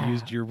 Just Yeah.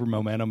 used your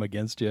momentum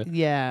against you.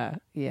 yeah,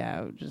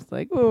 just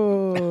like,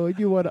 oh,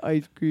 you want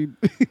ice cream?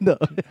 No.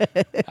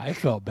 I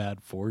felt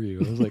bad for you.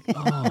 I was like,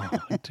 oh,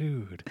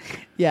 dude.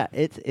 Yeah,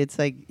 it's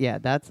like, yeah,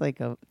 that's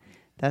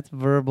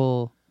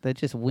verbal. That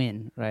just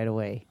win right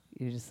away.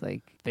 You're just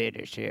like,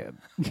 finish him.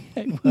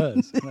 It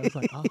was. And I was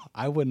like, oh,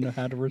 I wouldn't know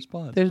how to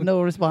respond. There's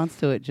no response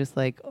to it. Just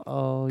like,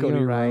 oh, Go you're to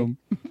your right. room.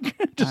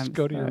 Just I'm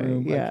go to your sorry.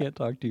 room. Yeah. I can't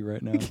talk to you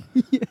right now.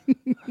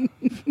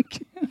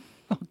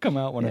 I'll come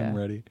out when I'm Yeah.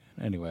 ready.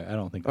 Anyway, I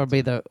don't think Or that's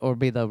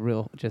be the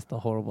real, just the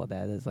horrible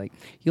dad. It's like,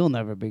 you'll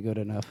never be good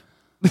enough.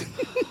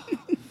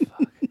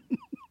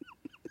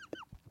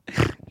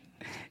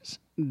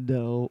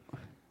 No.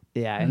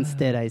 Yeah,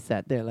 instead I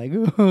sat there like,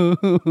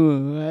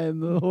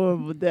 I'm a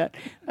horrible dad.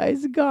 I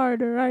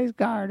scarred her.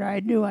 I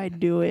knew I'd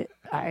do it.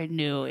 I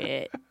knew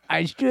it.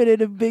 I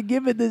shouldn't have been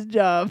given this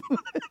job.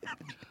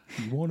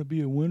 you want to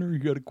be a winner, you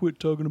got to quit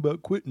talking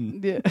about quitting.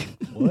 Yeah.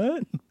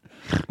 What?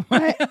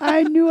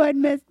 I knew I'd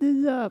mess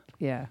this up.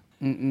 Yeah.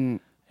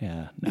 Mm-mm.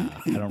 Yeah, no,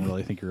 I don't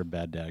really think you're a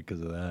bad dad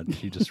because of that.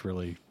 She just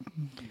really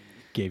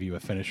gave you a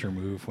finisher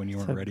move when you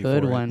It's weren't a ready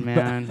good for it. one,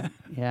 man.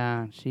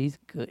 Yeah, she's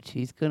good.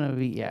 She's gonna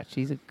be. Yeah,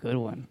 she's a good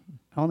one.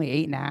 Only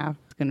 8.5.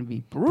 It's gonna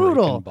be Breaking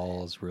brutal.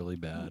 balls really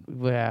bad.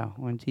 Well,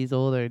 when she's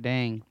older,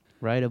 dang,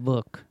 write a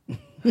book.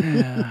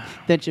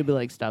 Then she'll be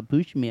like, "Stop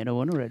pushing me. I don't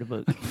want to write a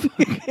book."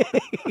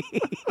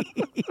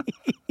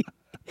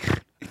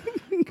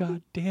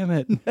 God damn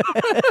it.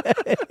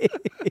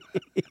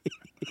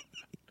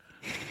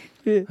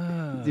 Dude,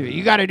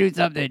 you got to do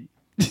something.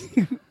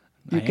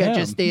 You can't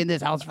just stay in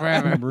this house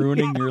forever. I'm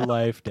ruining your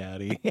life,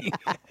 Daddy.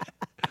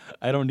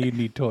 I don't need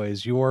any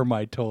toys. You're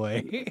my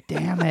toy.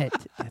 Damn it.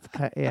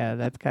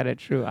 That's kind of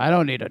true. I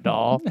don't need a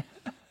doll.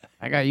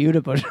 I got you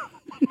to push.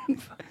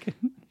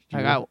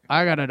 I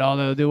got a doll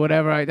that'll do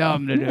whatever I tell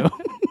him to do.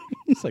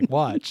 It's like,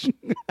 watch.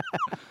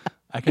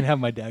 I can have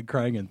my dad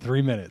crying in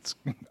 3 minutes.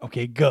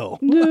 Okay, go.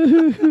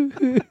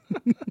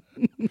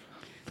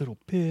 Little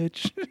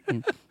bitch.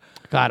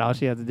 God, all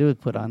she has to do is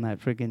put on that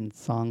freaking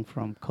song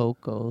from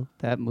Coco.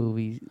 That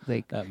movie,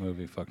 like That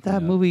movie fucked me that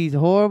up. movie's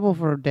horrible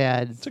for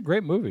dads. It's a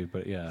great movie,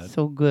 but yeah.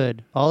 So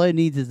good. All it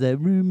needs is that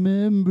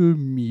remember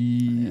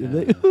me.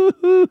 Like,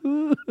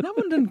 That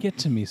one didn't get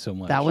to me so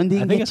much. That one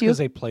didn't I think get it's you? because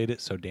they played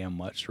it so damn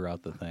much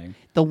throughout the thing.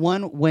 the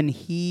one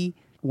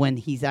when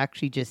he's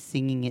actually just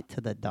singing it to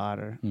the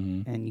daughter,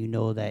 Mhm. and you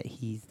know that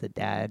he's the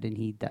dad, and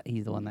he's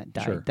the one that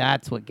died. Sure.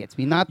 That's what gets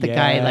me. Not the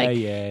guy,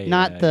 like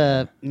not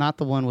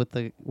the one with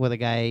the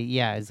guy.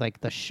 Yeah, is like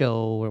the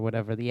show or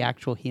whatever. The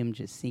actual him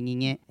just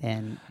singing it,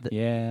 and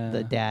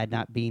the dad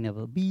not being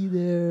able to be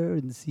there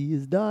and see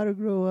his daughter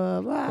grow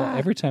up. Well,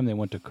 every time they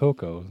went to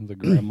Coco, the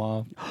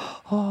grandma,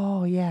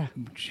 Oh yeah,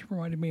 she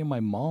reminded me of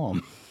my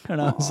mom. And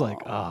I was like,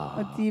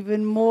 that's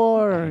even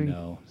more. I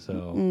know.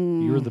 So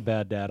you're the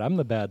bad dad. I'm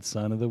the bad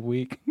son of the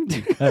week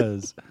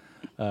because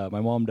my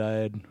mom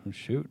died,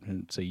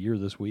 it's a year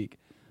this week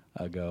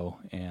ago,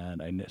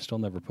 and I still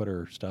never put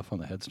her stuff on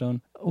the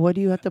headstone. What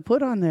do you have to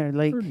put on there?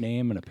 Like, Her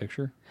name and a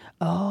picture.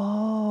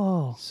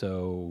 oh,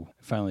 So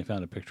I finally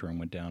found a picture and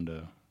went down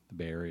to the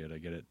Bay Area to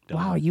get it done.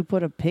 wow, you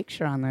put a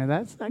picture on there.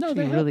 That's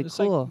actually really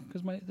cool.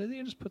 Because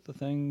they just put the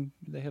thing.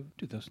 They have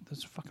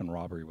this fucking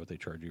robbery. What they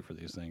charge you for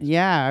these things.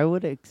 Yeah, I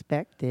would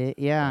expect it.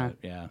 Yeah. But,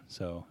 yeah.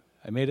 So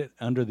I made it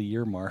under the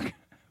year mark,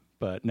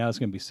 but now it's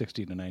going to be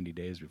 60 to 90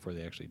 days before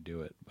they actually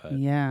do it. But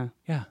Yeah.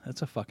 yeah,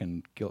 that's a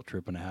fucking guilt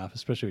trip and a half.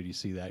 Especially when you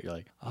see that, you're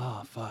like,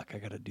 oh fuck, I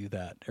got to do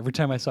that. Every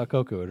time I saw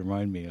Coco, it would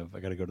remind me of I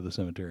got to go to the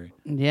cemetery.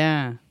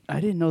 Yeah. I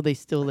didn't know they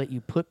still let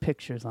you put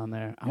pictures on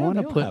there. I Yeah, want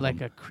to they all put have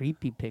like 'em. a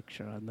creepy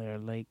picture on there,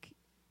 like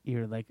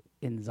you're like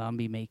in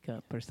zombie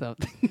makeup or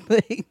something.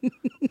 Like,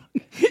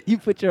 you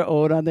put your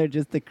own on there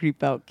just to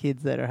creep out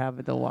kids that are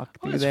having to walk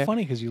Well, through it's there.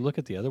 funny because you look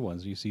at the other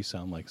ones, you see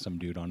like some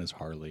dude on his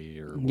Harley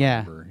or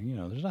Yeah. whatever. You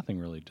know, there's nothing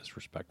really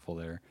disrespectful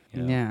there.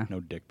 You know, Yeah. No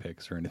dick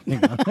pics or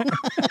anything on there.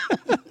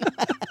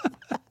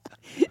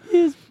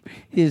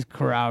 His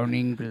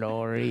crowning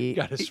glory,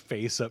 Got his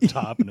face up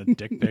top and a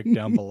dick pic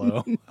down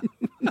below.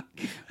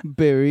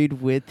 buried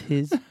with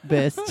his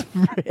best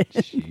friend.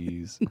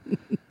 Jeez.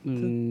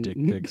 The dick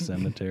pic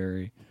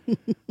cemetery.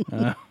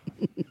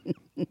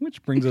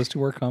 Which brings us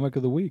to our comic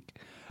of the week.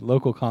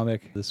 Local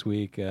comic this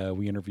week.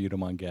 We interviewed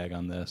him on Gag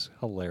on This.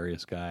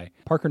 Hilarious guy.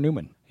 Parker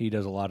Newman. He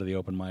does a lot of the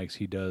open mics.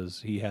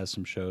 He has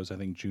some shows. I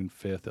think June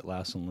 5th at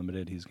Last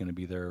Unlimited. He's going to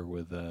be there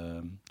with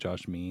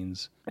Josh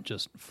Means.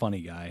 Just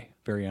funny guy.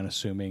 Very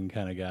unassuming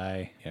kind of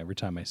guy. Yeah, every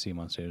time I see him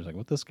on stage, I'm like,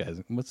 what's this guy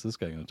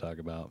going to talk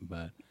about?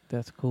 But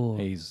That's cool.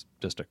 he's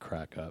just a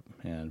crack up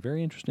and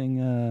very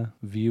interesting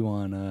view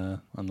on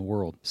the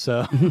world.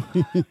 So,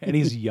 and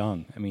he's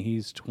young. I mean,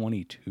 he's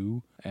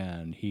 22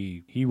 and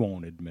he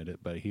won't admit it,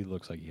 but he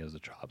looks like he has the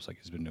chops, like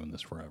he's been doing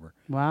this forever.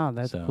 Wow,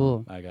 that's So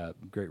cool. I got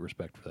great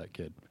respect for that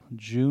kid.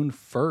 June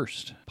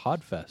 1st,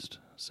 Podfest,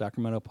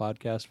 Sacramento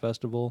Podcast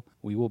Festival.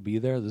 We will be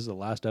there. This is the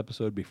last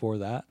episode before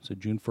that. So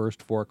June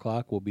 1st, 4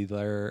 o'clock, we'll be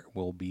there.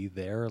 We'll be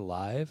there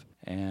live.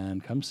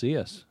 And come see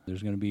us.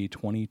 There's going to be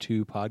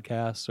 22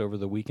 podcasts over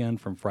the weekend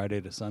from Friday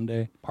to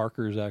Sunday.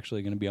 Parker's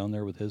actually going to be on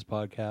there with his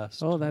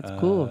podcast. Oh, that's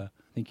cool. I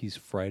think he's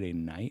Friday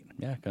night.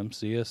 Yeah, come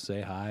see us,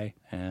 say hi,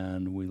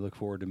 and we look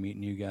forward to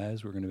meeting you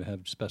guys. We're going to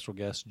have special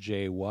guest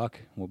Jay Wuck.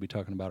 We'll be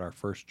talking about our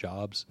first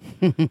jobs.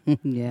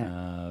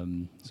 Yeah.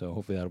 So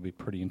hopefully that'll be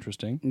pretty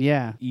interesting.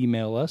 Yeah.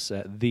 Email us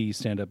at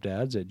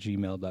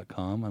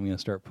thestandupdads@gmail.com. I'm going to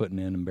start putting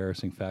in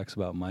embarrassing facts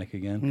about Mike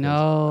again. 'cause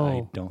No.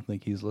 I don't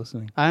think he's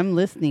listening. I'm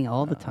listening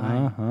all the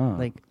time.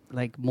 Uh-huh.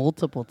 Like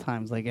multiple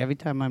times. Like every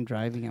time I'm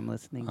driving, I'm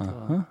listening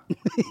to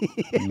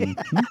him.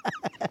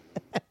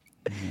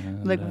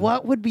 And, Like,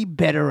 what would be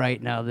better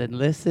right now than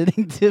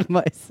listening to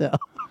myself?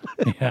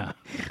 Yeah.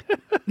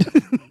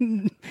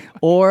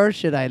 Or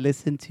should I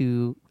listen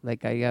to,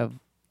 like, I have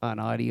an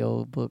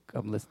audio book.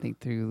 I'm listening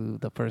through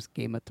the first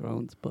Game of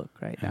Thrones book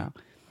right now.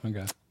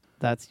 Okay.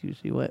 That's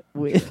usually what.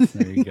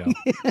 There you go.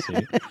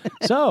 See?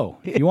 So,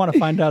 if you want to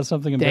find out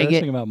something Dang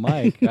embarrassing it. about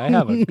Mike, I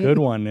have a good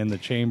one in the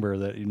chamber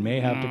that may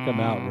have to come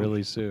out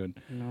really soon.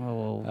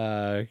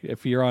 No.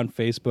 If you're on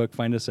Facebook,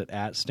 find us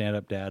at Stand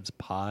Up Dads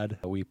Pod.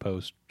 We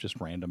post just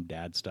random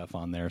dad stuff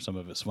on there. Some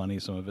of it's funny,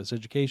 some of it's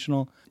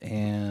educational.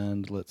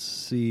 And let's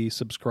see,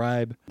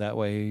 subscribe. That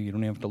way you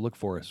don't have to look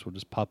for us. We'll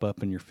just pop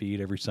up in your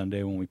feed every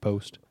Sunday when we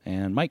post.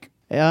 And Mike.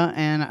 Yeah,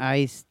 and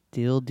I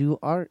still do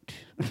art.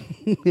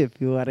 If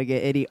you want to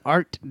get any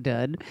art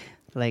done,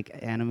 like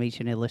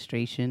animation,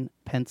 illustration,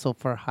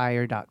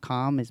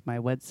 pencilforhire.com is my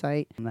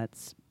website. And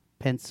that's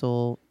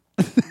pencil.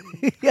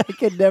 I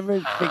can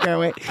never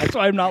figure out. That's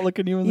why I'm not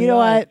looking you in the You know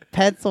eye. what?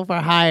 Pencil for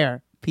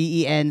hire.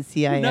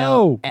 PENCIL.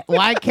 No.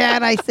 Why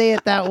can't I say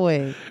it that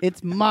way?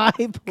 It's my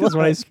Because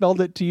when I plug.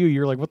 spelled it to you,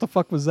 you're like, what the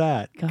fuck was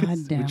that? God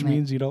damn Which it.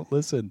 means you don't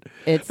listen.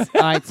 It's all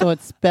right. So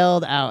it's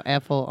spelled out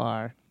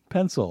FOR.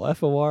 Pencil,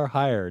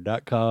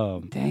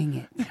 FORhire.com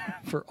Dang it.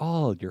 for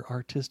all your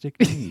artistic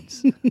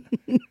needs.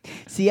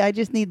 See, I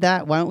just need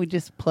that. Why don't we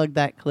just plug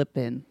that clip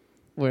in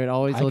where it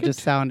always I will could-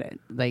 just sound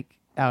like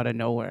out of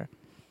nowhere?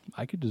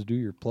 I could just do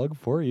your plug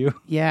for you.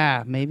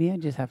 Yeah, maybe I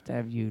just have to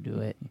have you do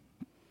it.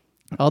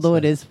 Although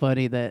it is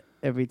funny that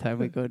every time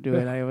we go do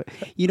it,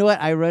 you know what?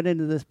 I run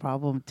into this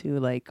problem too.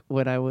 Like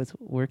when I was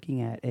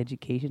working at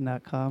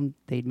education.com,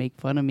 they'd make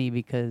fun of me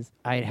because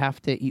I'd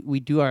have to, we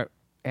do our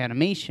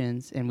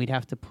animations and we'd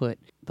have to put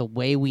the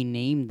way we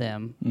named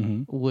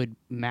them would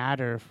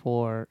matter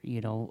for,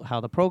 how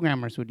the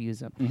programmers would use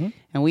them.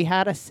 And we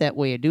had a set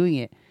way of doing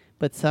it.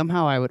 But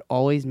somehow I would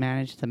always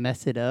manage to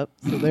mess it up.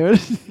 So there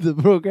was the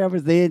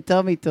programmers, they didn't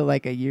tell me till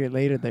like a year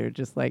later. They were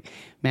just like,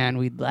 man,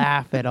 we'd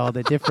laugh at all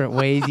the different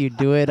ways you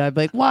do it. I'd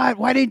be like, what?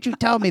 Why didn't you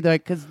tell me? They're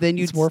like, because then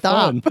you'd It's more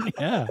stop. fun.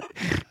 Yeah.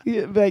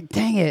 You'd be like,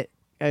 dang it.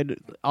 I'd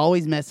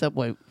always mess up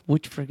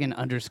which freaking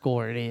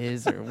underscore it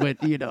is or what,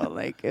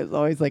 like it was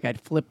always like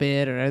I'd flip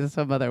it or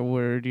some other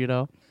word,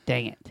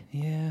 Dang it.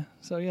 Yeah.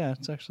 So, yeah,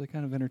 it's actually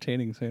kind of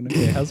entertaining saying,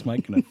 okay, how's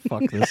Mike going to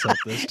fuck this up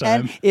this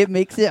time? And it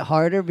makes it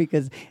harder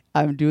because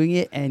I'm doing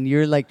it and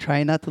you're like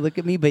trying not to look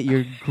at me, but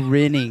you're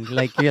grinning.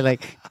 Like you're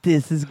like,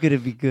 this is going to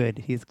be good.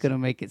 He's going to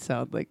make it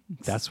sound like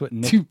That's what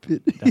Nick,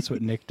 stupid. that's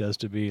what Nick does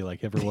to me.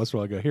 Like every once in a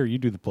while I go, here, you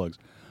do the plugs.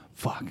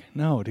 Fuck.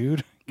 No,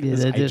 dude.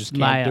 'Cause Yeah, I just just can't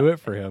smile. do it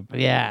for him.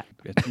 Yeah.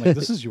 I'm like,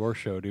 this is your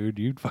show, dude.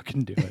 You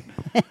fucking do it.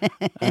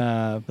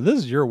 But this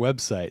is your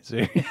website. So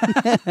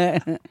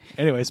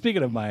anyway,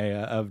 speaking of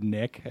of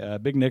Nick,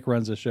 Big Nick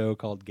runs a show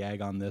called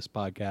Gag on This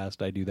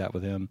podcast. I do that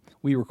with him.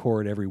 We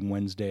record every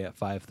Wednesday at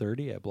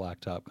 5:30 at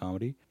Blacktop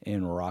Comedy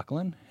in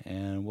Rockland,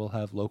 and we'll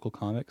have local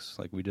comics.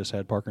 Like we just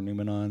had Parker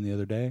Newman on the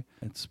other day.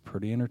 It's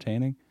pretty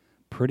entertaining.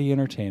 Pretty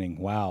entertaining.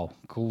 Wow.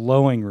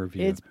 Glowing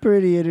review. It's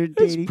pretty It's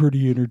entertaining.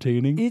 pretty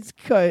entertaining. It's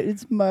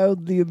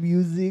mildly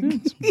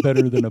amusing. It's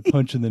better than a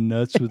punch in the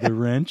nuts with a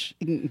wrench.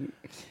 It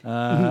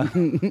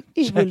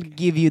will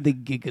give you the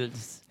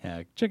giggles.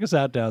 Yeah, check us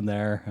out down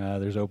there.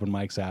 There's open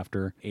mics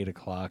after 8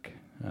 o'clock.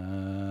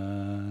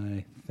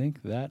 I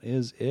think that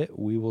is it.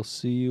 We will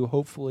see you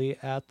hopefully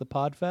at the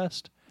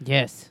Podfest.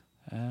 Yes.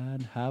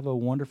 And have a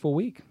wonderful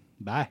week.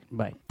 Bye.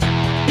 Bye.